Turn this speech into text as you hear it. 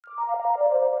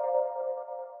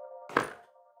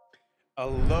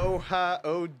Aloha,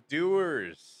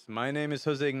 Odooers! My name is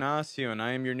Jose Ignacio, and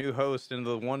I am your new host in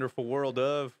the wonderful world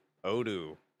of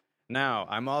Odoo. Now,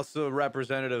 I'm also a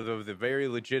representative of the very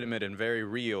legitimate and very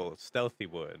real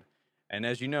Stealthywood. And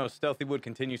as you know, Stealthywood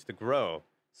continues to grow,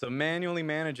 so manually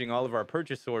managing all of our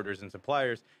purchase orders and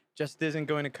suppliers just isn't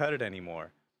going to cut it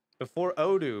anymore. Before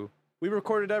Odoo, we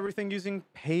recorded everything using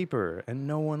paper, and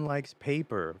no one likes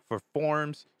paper for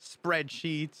forms,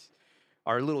 spreadsheets,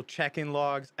 our little check-in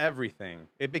logs, everything.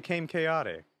 It became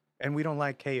chaotic, and we don't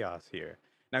like chaos here.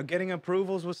 Now, getting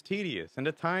approvals was tedious, and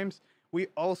at times, we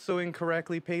also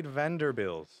incorrectly paid vendor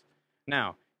bills.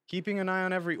 Now, keeping an eye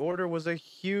on every order was a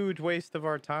huge waste of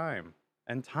our time,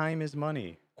 and time is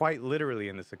money, quite literally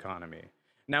in this economy.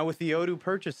 Now, with the Odoo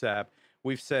Purchase app,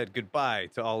 we've said goodbye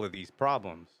to all of these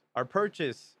problems. Our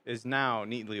purchase is now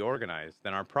neatly organized,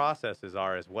 and our processes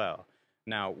are as well.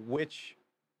 Now, which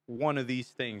one of these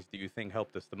things do you think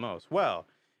helped us the most? Well,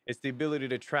 it's the ability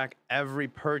to track every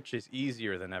purchase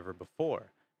easier than ever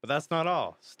before. But that's not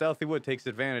all. Stealthywood takes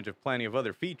advantage of plenty of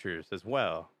other features as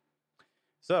well.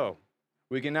 So,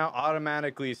 we can now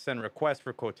automatically send requests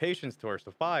for quotations to our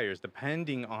suppliers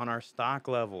depending on our stock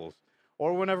levels.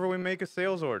 Or whenever we make a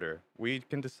sales order, we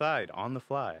can decide on the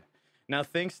fly. Now,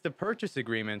 thanks to purchase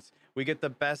agreements, we get the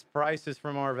best prices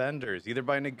from our vendors, either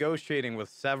by negotiating with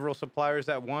several suppliers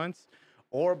at once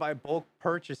or by bulk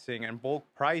purchasing and bulk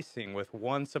pricing with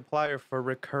one supplier for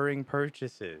recurring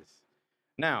purchases.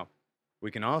 Now,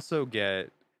 we can also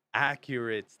get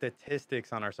accurate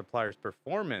statistics on our suppliers'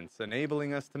 performance,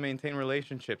 enabling us to maintain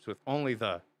relationships with only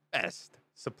the best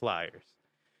suppliers.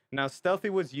 Now,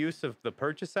 Stealthywood's use of the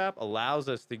Purchase app allows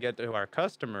us to get to our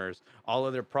customers all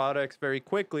of their products very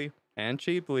quickly and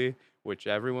cheaply, which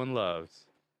everyone loves.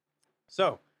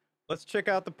 So, let's check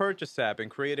out the Purchase app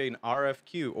and create an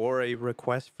RFQ, or a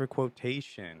request for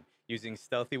quotation, using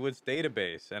Stealthywood's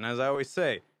database. And as I always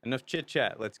say, enough chit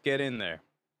chat, let's get in there.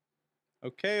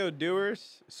 Okay,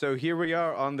 Odooers, so here we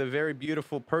are on the very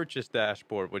beautiful purchase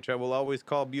dashboard, which I will always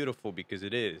call beautiful because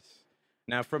it is.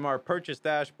 Now, from our purchase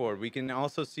dashboard, we can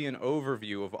also see an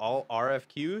overview of all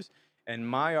RFQs and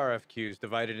my RFQs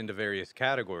divided into various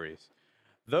categories.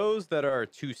 Those that are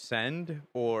to send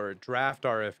or draft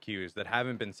RFQs that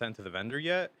haven't been sent to the vendor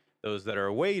yet, those that are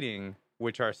awaiting,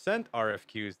 which are sent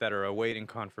RFQs that are awaiting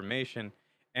confirmation,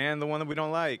 and the one that we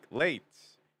don't like, late,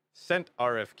 sent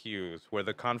RFQs where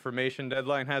the confirmation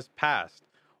deadline has passed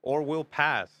or will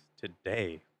pass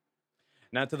today.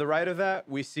 Now, to the right of that,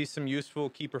 we see some useful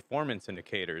key performance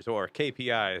indicators, or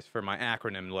KPIs for my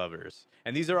acronym lovers.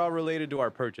 And these are all related to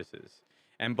our purchases.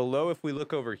 And below, if we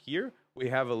look over here, we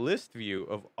have a list view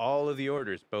of all of the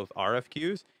orders, both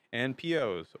RFQs and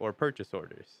POs, or purchase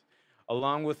orders,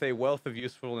 along with a wealth of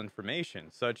useful information,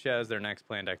 such as their next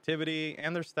planned activity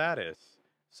and their status.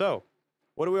 So,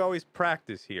 what do we always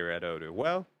practice here at Odoo?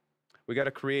 Well, we got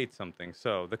to create something.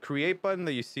 So, the create button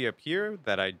that you see up here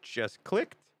that I just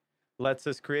clicked lets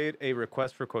us create a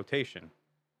request for quotation.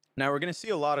 Now, we're going to see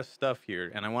a lot of stuff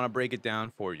here, and I want to break it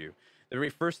down for you. The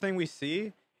very first thing we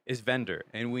see is vendor,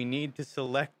 and we need to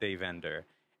select a vendor.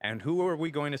 And who are we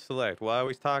going to select? Well, I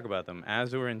always talk about them,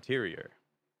 Azure Interior.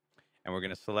 And we're going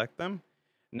to select them.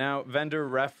 Now, vendor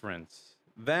reference.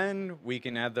 Then we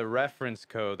can add the reference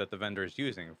code that the vendor is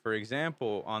using. For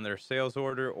example, on their sales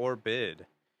order or bid.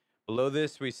 Below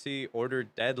this, we see order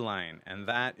deadline, and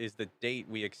that is the date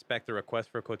we expect the request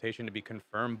for quotation to be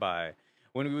confirmed by.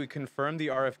 When we confirm the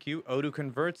RFQ, Odoo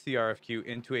converts the RFQ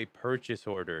into a purchase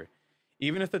order.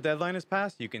 Even if the deadline is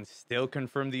passed, you can still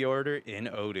confirm the order in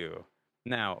Odoo.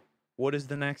 Now, what is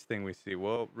the next thing we see?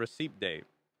 Well, receipt date.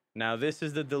 Now, this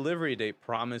is the delivery date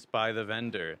promised by the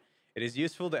vendor. It is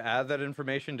useful to add that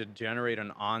information to generate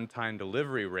an on-time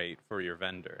delivery rate for your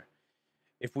vendor.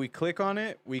 If we click on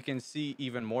it, we can see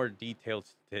even more detailed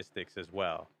statistics as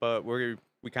well. But we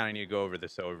kind of need to go over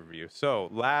this overview. So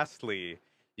lastly,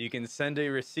 you can send a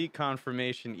receipt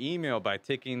confirmation email by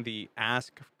ticking the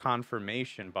Ask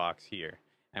Confirmation box here.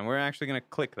 And we're actually going to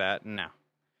click that now.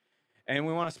 And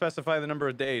we want to specify the number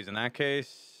of days. In that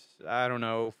case, I don't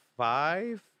know,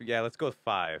 5? Yeah, let's go with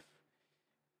 5.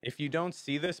 If you don't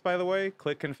see this, by the way,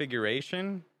 click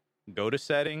Configuration, go to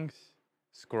Settings,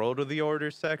 scroll to the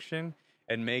Orders section,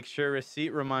 and make sure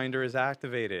Receipt Reminder is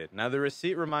activated. Now, the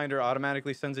Receipt Reminder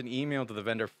automatically sends an email to the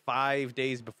vendor 5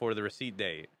 days before the receipt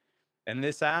date. And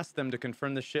this asks them to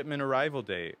confirm the shipment arrival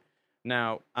date.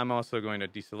 Now, I'm also going to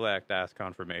deselect Ask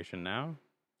Confirmation now.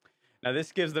 Now,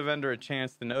 this gives the vendor a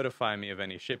chance to notify me of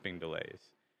any shipping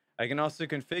delays. I can also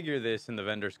configure this in the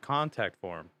vendor's contact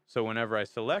form. So whenever I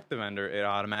select the vendor, it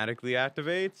automatically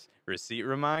activates Receipt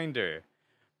Reminder.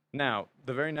 Now,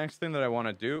 the very next thing that I want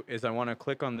to do is I want to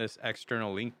click on this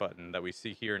external link button that we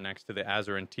see here next to the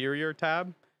Azure Interior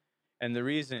tab. And the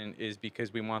reason is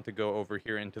because we want to go over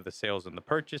here into the Sales and the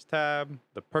Purchase tab,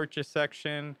 the Purchase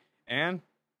section, and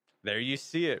there you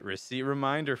see it, Receipt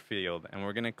Reminder field. And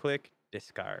we're going to click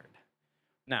Discard.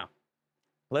 Now,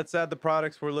 let's add the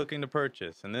products we're looking to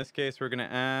purchase. In this case, we're going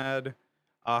to add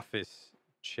office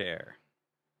chair.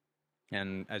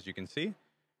 And as you can see,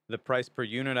 the price per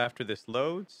unit after this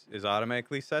loads is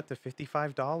automatically set to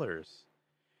 $55.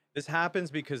 This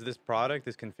happens because this product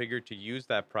is configured to use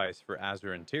that price for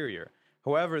Azure Interior.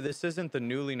 However, this isn't the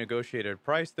newly negotiated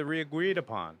price that we agreed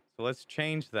upon. So let's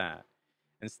change that.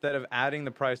 Instead of adding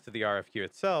the price to the RFQ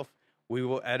itself, we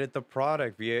will edit the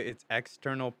product via its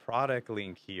external product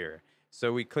link here.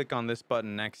 So we click on this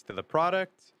button next to the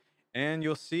product, and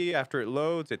you'll see after it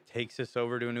loads, it takes us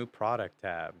over to a new product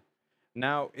tab.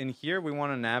 Now, in here, we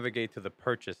want to navigate to the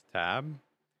Purchase tab,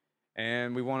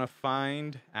 and we want to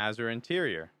find Azure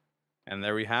Interior. And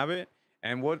there we have it.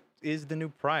 And what is the new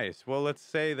price? Well, let's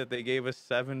say that they gave us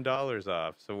 $7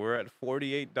 off. So we're at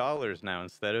 $48 now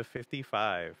instead of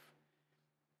 $55.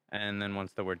 And then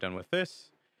once that we're done with this,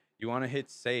 you want to hit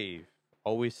save.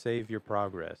 Always save your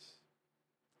progress.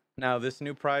 Now, this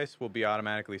new price will be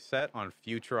automatically set on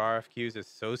future RFQs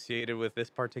associated with this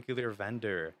particular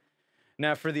vendor.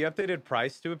 Now, for the updated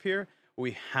price to appear,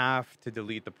 we have to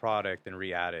delete the product and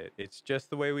re-add it. It's just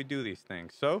the way we do these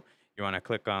things. So you want to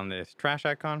click on this trash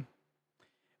icon,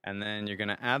 and then you're going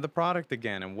to add the product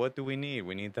again. And what do we need?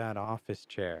 We need that office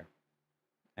chair.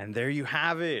 And there you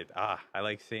have it. I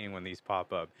like seeing when these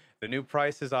pop up. The new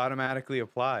price is automatically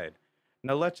applied.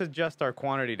 Now let's adjust our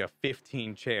quantity to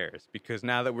 15 chairs, because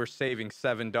now that we're saving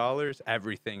 $7,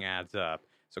 everything adds up.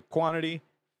 So quantity,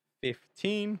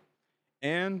 15,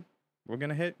 and we're going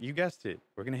to hit, you guessed it,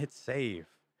 we're going to hit save.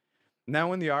 Now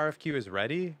when the RFQ is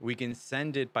ready, we can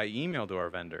send it by email to our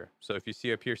vendor. So if you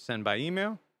see up here, send by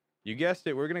email, you guessed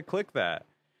it, we're going to click that.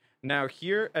 Now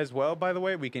here as well, by the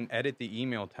way, we can edit the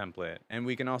email template, and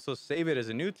we can also save it as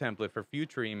a new template for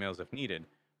future emails if needed.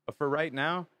 But for right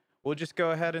now, we'll just go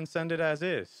ahead and send it as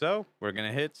is. So we're going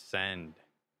to hit send.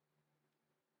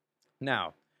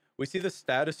 Now, we see the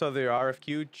status of the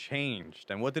RFQ changed.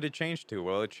 And what did it change to?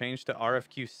 Well, it changed to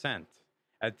RFQ sent.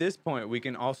 At this point, we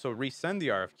can also resend the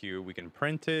RFQ. We can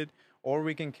print it, or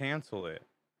we can cancel it.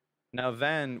 Now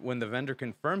then, when the vendor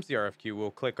confirms the RFQ,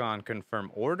 we'll click on Confirm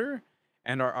Order,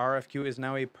 and our RFQ is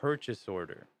now a purchase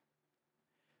order.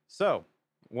 So,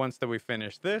 once that we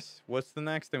finish this, what's the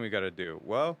next thing we got to do?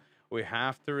 Well, we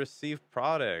have to receive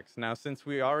products. Now, since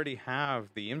we already have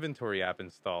the inventory app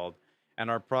installed, and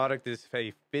our product is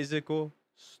a physical,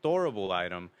 storable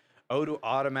item, Odoo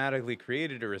automatically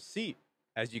created a receipt,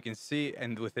 as you can see,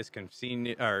 and with this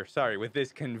convenient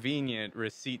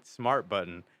receipt smart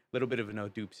button. Little bit of an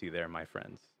odoopsie there, my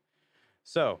friends.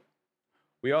 So,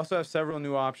 we also have several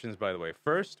new options, by the way.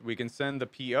 First, we can send the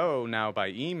PO now by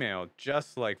email,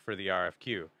 just like for the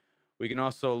RFQ. We can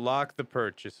also lock the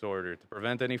purchase order to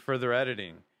prevent any further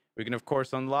editing. We can, of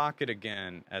course, unlock it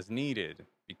again as needed,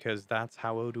 because that's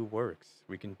how Odoo works.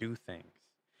 We can do things.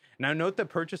 Now, note that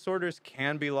purchase orders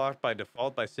can be locked by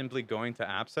default by simply going to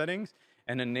app settings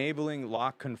and enabling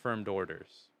lock confirmed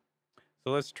orders.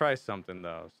 So let's try something,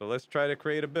 though. So let's try to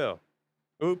create a bill.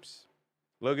 Oops.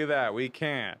 Look at that. We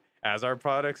can't, as our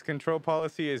product's control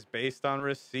policy is based on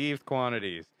received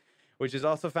quantities, which is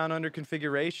also found under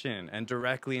configuration and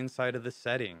directly inside of the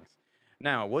settings.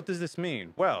 Now, what does this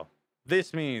mean? Well,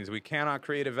 this means we cannot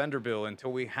create a vendor bill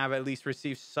until we have at least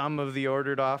received some of the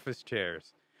ordered office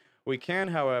chairs. We can,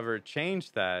 however,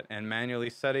 change that and manually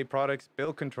set a product's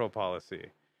bill control policy.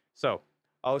 So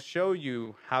I'll show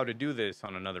you how to do this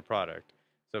on another product.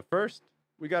 So first,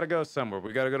 we got to go somewhere.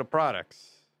 We got to go to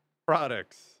products.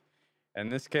 Products. In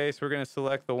this case, we're going to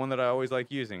select the one that I always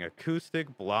like using,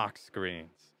 acoustic block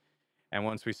screens. And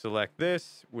once we select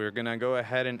this, we're going to go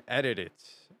ahead and edit it,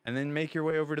 and then make your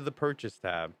way over to the purchase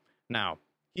tab. Now,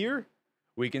 here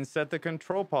we can set the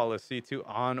control policy to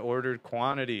on ordered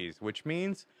quantities, which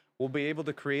means we'll be able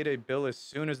to create a bill as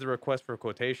soon as the request for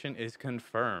quotation is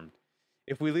confirmed.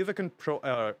 If we leave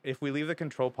the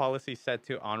control policy set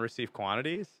to on received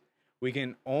quantities, we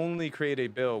can only create a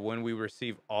bill when we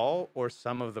receive all or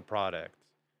some of the product.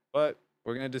 But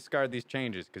we're going to discard these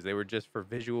changes because they were just for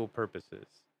visual purposes.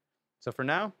 So for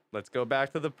now, let's go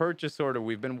back to the purchase order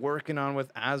we've been working on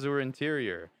with Azure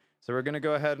Interior. So we're going to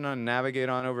go ahead and navigate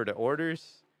on over to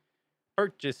Orders,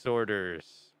 Purchase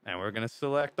Orders, and we're going to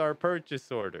select our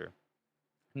purchase order.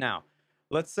 Now,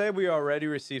 let's say we already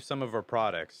received some of our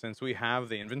products. Since we have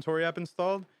the inventory app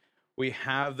installed, We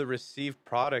have the Receive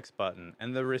Products button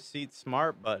and the Receipt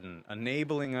Smart button,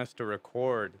 enabling us to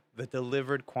record the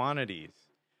delivered quantities.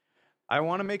 I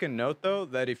want to make a note though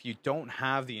that if you don't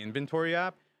have the inventory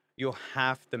app, you'll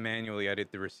have to manually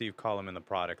edit the receive column in the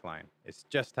product line. It's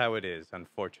just how it is,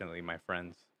 unfortunately, my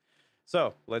friends.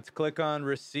 So let's click on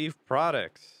Receive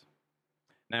Products.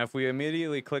 Now, if we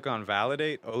immediately click on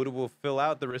Validate, Odoo will fill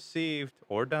out the received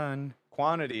or done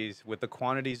quantities with the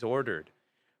quantities ordered.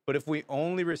 But if we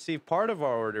only receive part of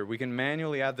our order, we can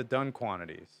manually add the done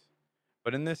quantities.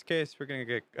 But in this case, we're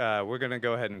gonna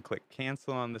go ahead and click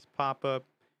Cancel on this pop-up.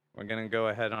 We're gonna go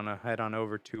ahead on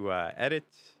over to Edit,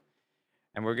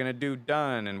 and we're gonna do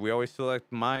Done. And we always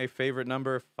select my favorite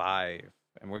number, 5,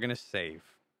 and we're gonna save.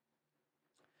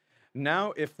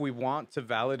 Now, if we want to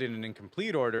validate an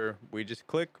incomplete order, we just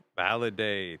click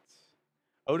Validate.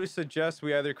 Odoo suggests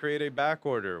we either create a back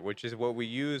order, which is what we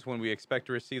use when we expect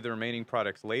to receive the remaining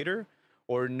products later,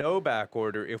 or no back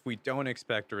order if we don't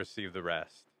expect to receive the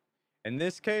rest. In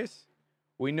this case,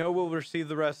 we know we'll receive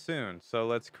the rest soon, so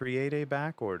let's create a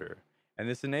back order. And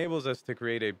this enables us to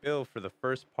create a bill for the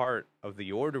first part of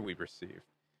the order we received.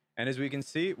 And as we can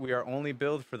see, we are only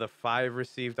billed for the 5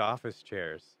 received office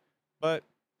chairs. But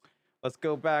let's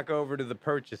go back over to the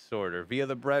purchase order via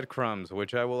the breadcrumbs,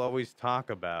 which I will always talk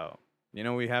about. You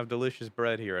know, we have delicious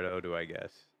bread here at Odoo, I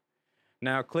guess.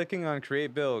 Now, clicking on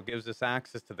Create Bill gives us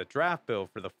access to the draft bill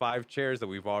for the 5 chairs that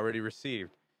we've already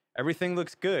received. Everything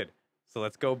looks good, so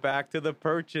let's go back to the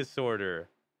purchase order.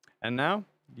 And now,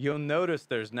 you'll notice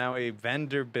there's now a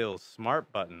Vendor Bill Smart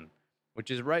button,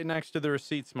 which is right next to the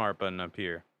Receipt Smart button up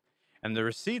here. And the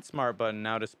Receipt Smart button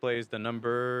now displays the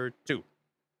number 2.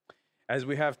 As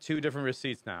we have 2 different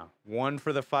receipts now, one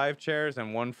for the 5 chairs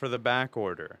and one for the back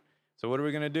order. So what are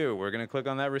we going to do? We're going to click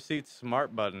on that Receipt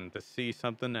Smart button to see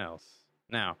something else.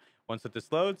 Now, once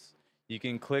this loads, you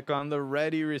can click on the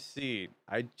Ready Receipt.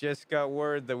 I just got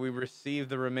word that we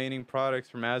received the remaining products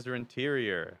from Azure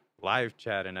Interior, live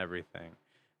chat and everything.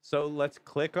 So let's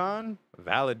click on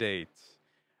Validate,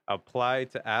 apply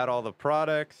to add all the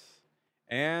products,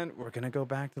 and we're going to go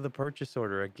back to the purchase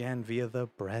order again via the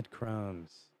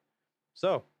breadcrumbs.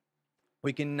 So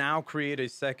we can now create a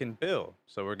second bill.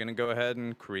 So we're going to go ahead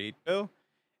and create bill.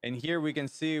 And here we can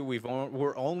see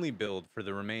we're only billed for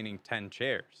the remaining 10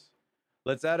 chairs.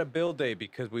 Let's add a bill date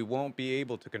because we won't be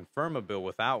able to confirm a bill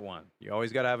without one. You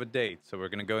always got to have a date. So we're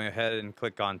going to go ahead and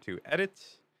click on to Edit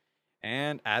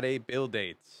and add a bill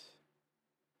date.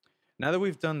 Now that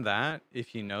we've done that,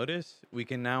 if you notice, we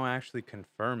can now actually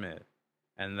confirm it.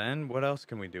 And then what else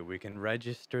can we do? We can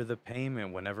register the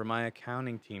payment whenever my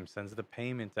accounting team sends the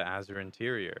payment to Azure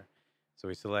Interior. So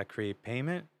we select Create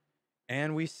Payment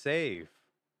and we save.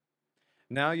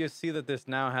 Now you'll see that this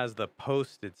now has the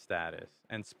posted status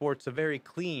and sports a very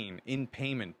clean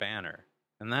in-payment banner.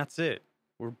 And that's it.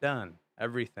 We're done.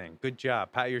 Everything. Good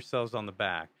job. Pat yourselves on the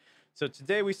back. So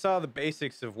today we saw the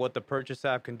basics of what the Purchase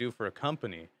app can do for a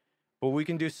company, but we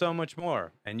can do so much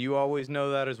more. And you always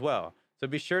know that as well. So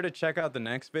be sure to check out the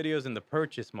next videos in the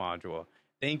Purchase module.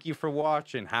 Thank you for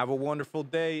watching. Have a wonderful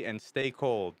day and stay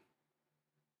cold.